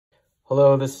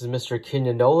Hello, this is Mr.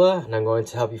 Kinyanola, and I'm going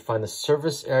to help you find the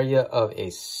surface area of a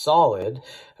solid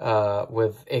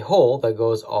with a hole that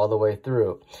goes all the way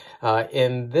through.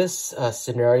 In this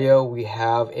scenario, we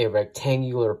have a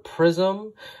rectangular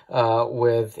prism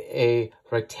with a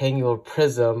rectangular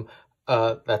prism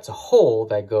that's a hole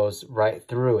that goes right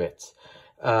through it.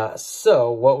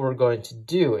 So what we're going to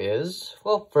do is,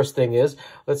 well, first thing is,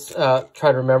 let's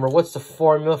try to remember what's the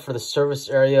formula for the surface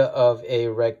area of a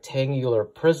rectangular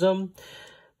prism.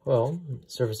 Well,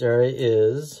 surface area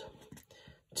is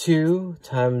 2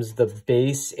 times the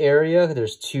base area.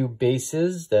 There's 2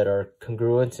 bases that are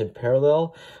congruent and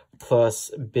parallel,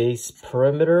 plus base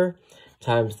perimeter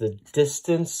times the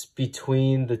distance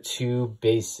between the 2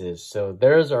 bases. So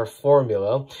there's our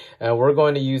formula, and we're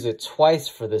going to use it twice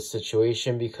for this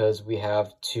situation because we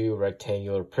have 2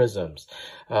 rectangular prisms.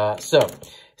 So it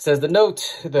says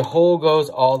the hole goes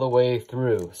all the way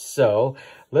through. So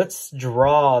let's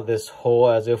draw this hole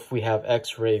as if we have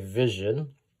X-ray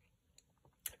vision,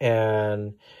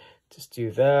 and just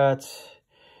do that.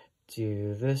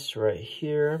 Do this right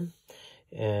here.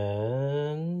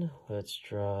 And let's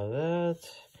draw that,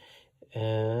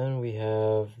 and we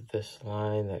have this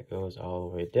line that goes all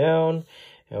the way down,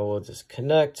 and we'll just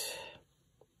connect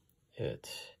it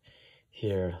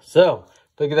here. So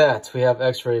look at that, we have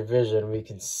X-ray vision. We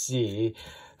can see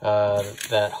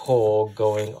that hole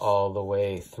going all the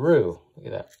way through. Look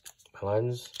at that, my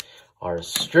lines are as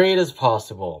straight as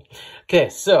possible. Okay,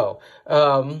 so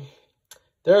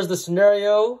there's the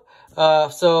scenario.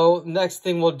 So next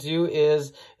thing we'll do is,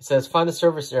 it says find the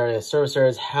surface area. Surface area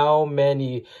is how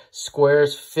many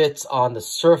squares fits on the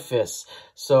surface.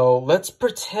 So let's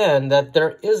pretend that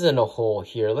there isn't a hole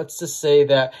here. Let's just say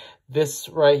that this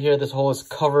right here, this hole is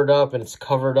covered up, and it's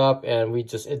covered up, and it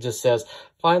just says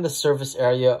find the surface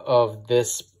area of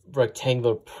this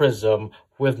rectangular prism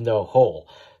with no hole.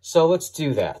 So let's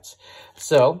do that.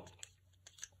 So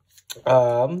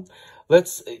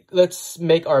let's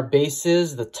make our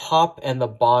bases the top and the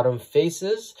bottom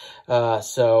faces. That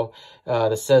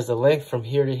says the length from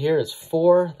here to here is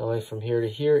 4. The length from here to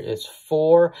here is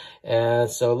 4. And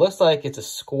so it looks like it's a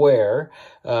square.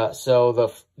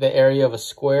 So the area of a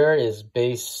square is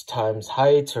base times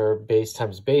height, or base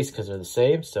times base, because they're the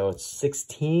same. So it's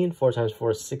 16. 4 times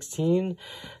 4 is 16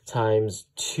 times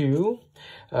 2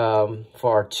 for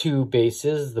our 2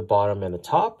 bases, the bottom and the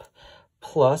top,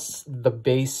 plus the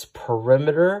base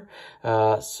perimeter.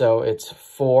 So it's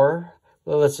 4.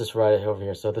 Well, let's just write it over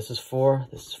here. So this is 4,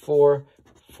 this is 4,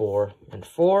 4, and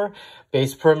 4.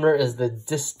 Base perimeter is the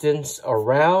distance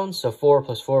around. So 4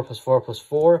 plus 4 plus 4 plus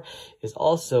 4 is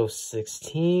also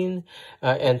 16.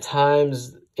 And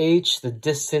times h, the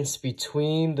distance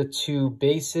between the 2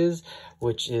 bases,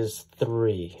 which is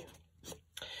 3.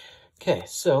 Okay,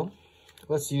 so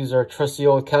let's use our trusty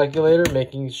old calculator,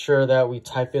 making sure that we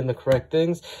type in the correct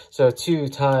things. So 2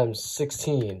 times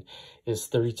 16 is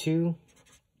 32,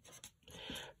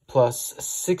 plus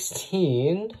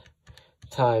 16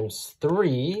 times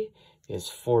 3 is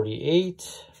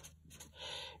 48.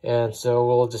 And so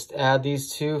we'll just add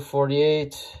these two.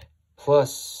 48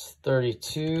 plus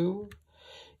 32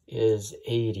 is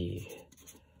 80.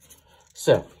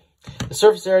 So the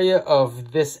surface area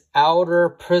of this outer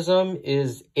prism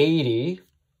is 80.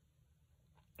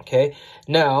 Okay,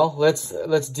 now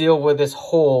let's deal with this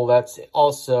hole that's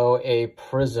also a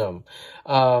prism.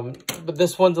 But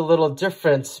this one's a little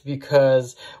different,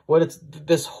 because what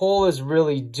this hole is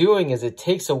really doing is it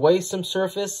takes away some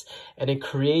surface and it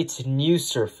creates new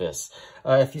surface.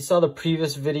 If you saw the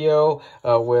previous video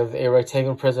with a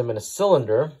rectangular prism and a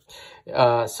cylinder,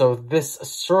 so this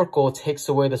circle takes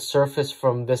away the surface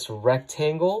from this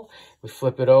rectangle. We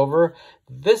flip it over.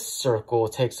 This circle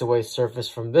takes away surface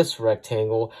from this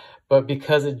rectangle, but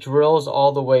because it drills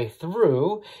all the way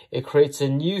through, it creates a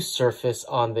new surface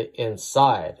on the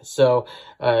inside. So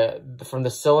from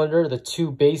the cylinder, the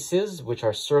 2 bases, which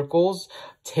are circles,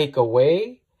 take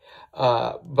away,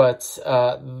 but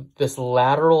this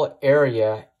lateral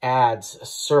area adds a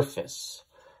surface.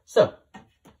 So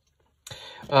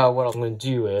what I'm going to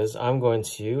do is I'm going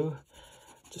to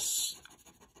just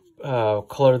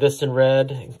color this in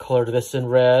red and color this in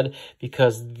red,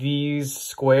 because these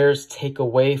squares take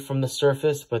away from the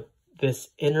surface, but this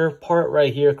inner part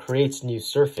right here creates new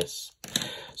surface.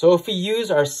 So if we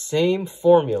use our same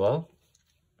formula,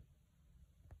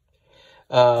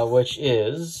 which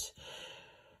is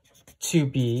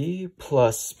 2b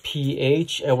plus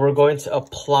ph, and we're going to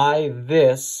apply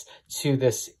this to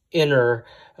this inner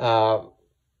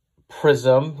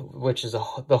prism, which is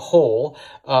the hole.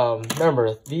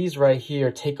 Remember, these right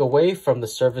here take away from the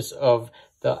surface of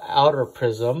the outer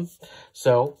prism.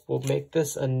 So we'll make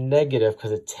this a negative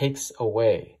because it takes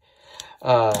away.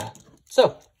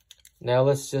 So now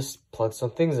let's just plug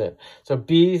some things in. So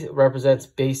B represents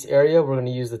base area. We're going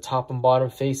to use the top and bottom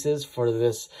faces for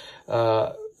this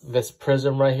this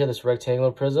prism right here, this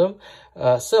rectangular prism.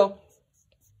 It says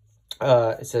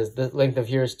the length of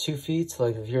here is 2 feet, the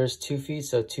length of here is 2 feet,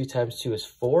 so 2 times 2 is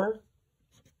 4. And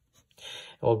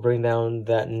we'll bring down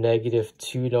that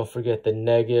 -2. Don't forget the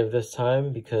negative this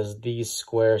time because these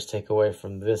squares take away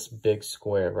from this big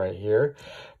square right here.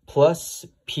 Plus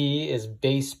P is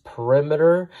base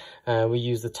perimeter. We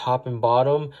use the top and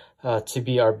bottom to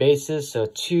be our bases. So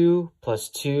 2 plus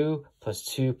 2 plus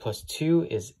 2 plus 2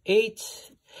 is 8.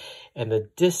 And the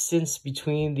distance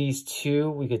between these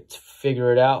two, we could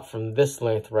figure it out from this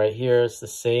length right here. It's the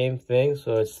same thing,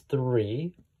 so it's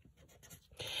 3.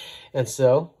 And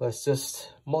so let's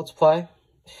just multiply.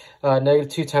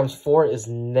 -2 times 4 is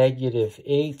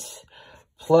 -8.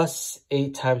 Plus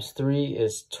 8 times 3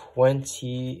 is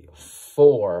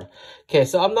 24. Okay,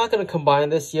 so I'm not going to combine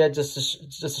this yet, just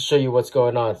to show you what's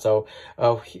going on. So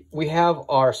we have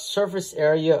our surface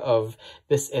area of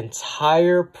this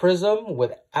entire prism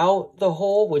without the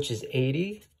hole, which is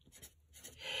 80.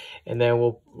 And then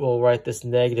we'll write this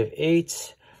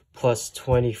 -8 plus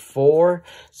 24.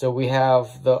 So we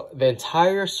have the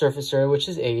entire surface area, which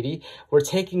is 80. We're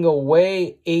taking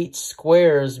away 8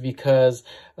 squares because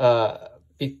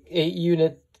 8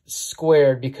 units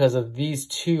squared because of these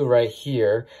two right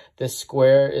here. This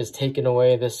square is taken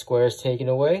away, this square is taken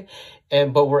away.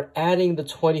 But we're adding the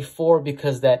 24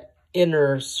 because that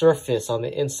inner surface on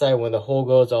the inside, when the hole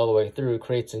goes all the way through,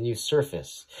 creates a new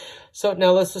surface. So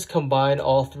now let's just combine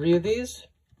all three of these.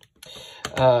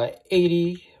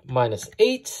 80 minus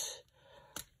 8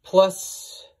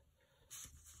 plus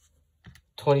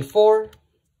 24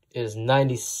 is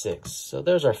 96. So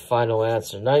there's our final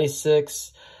answer,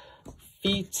 96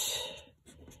 feet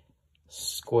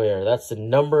square. That's the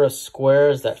number of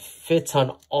squares that fits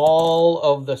on all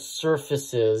of the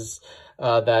surfaces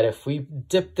that if we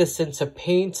dip this into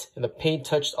paint and the paint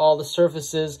touched all the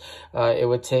surfaces, it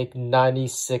would take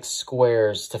 96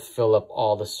 squares to fill up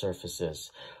all the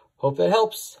surfaces. Hope that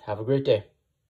helps. Have a great day.